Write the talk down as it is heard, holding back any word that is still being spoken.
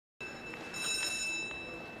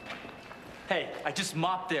Hey, I just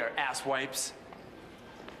mopped there, ass wipes.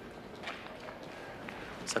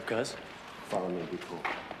 What's up, cuz? Follow me, be cool.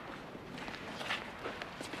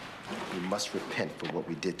 We must repent for what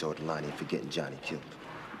we did to Ortolani and for getting Johnny killed.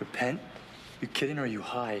 Repent? You kidding or are you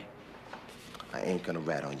high? I ain't gonna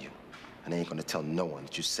rat on you. And I ain't gonna tell no one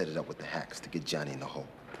that you set it up with the hacks to get Johnny in the hole.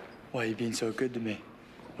 Why are you being so good to me?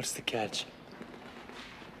 What's the catch?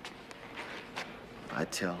 I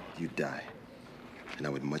tell you die. And I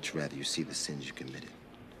would much rather you see the sins you committed.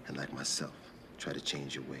 And like myself, try to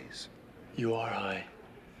change your ways. You are high.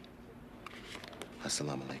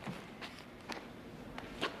 Assalamu alaikum.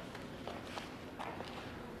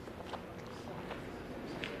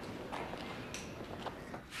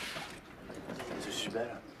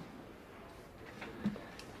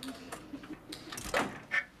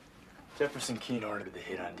 Jefferson Keane ordered the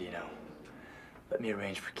hit on Dino. Let me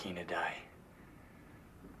arrange for Keane to die.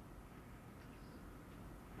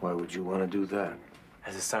 Why would you want to do that?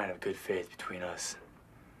 As a sign of good faith between us.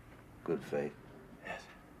 Good faith. Yes.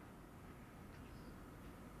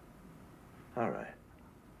 All right.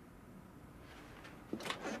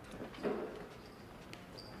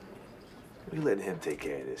 We let him take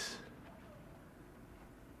care of this.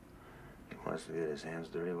 He wants to get his hands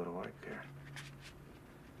dirty. What do I care?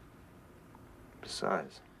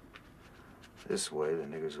 Besides, this way the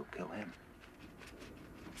niggers will kill him.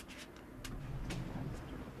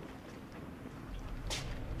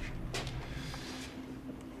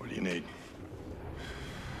 What do you need?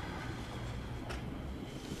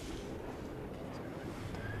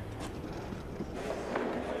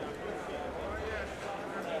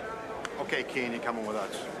 Okay, Keane, you're coming with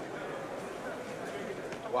us.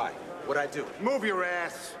 Why? What'd I do? Move your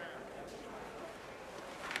ass.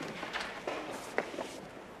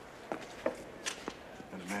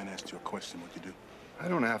 When a man asks you a question, what you do? I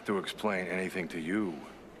don't have to explain anything to you,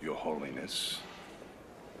 Your Holiness.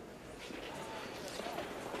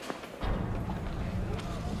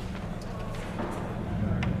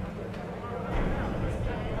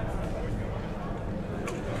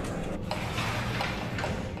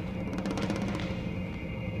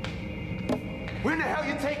 Where in the hell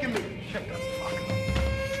you taking me? Shut the fuck up.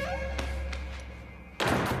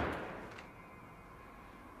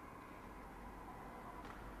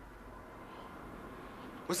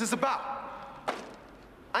 What's this about?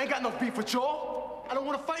 I ain't got no beef with y'all. I don't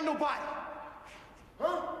want to fight nobody.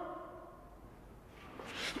 Huh?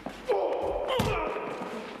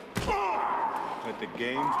 Let the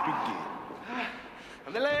games begin.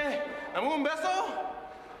 Ándale, dame un beso.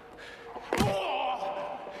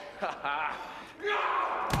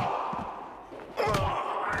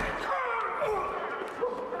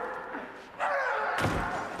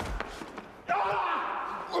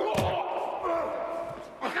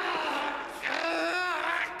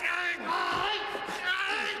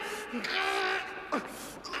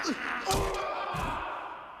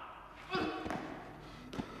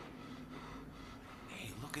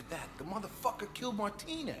 Hey, look at that. The motherfucker killed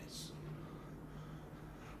Martinez.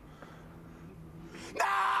 No!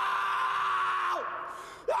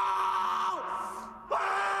 No! No!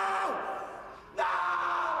 No!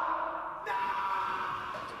 No!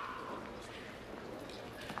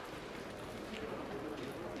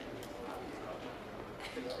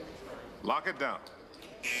 Lock it down.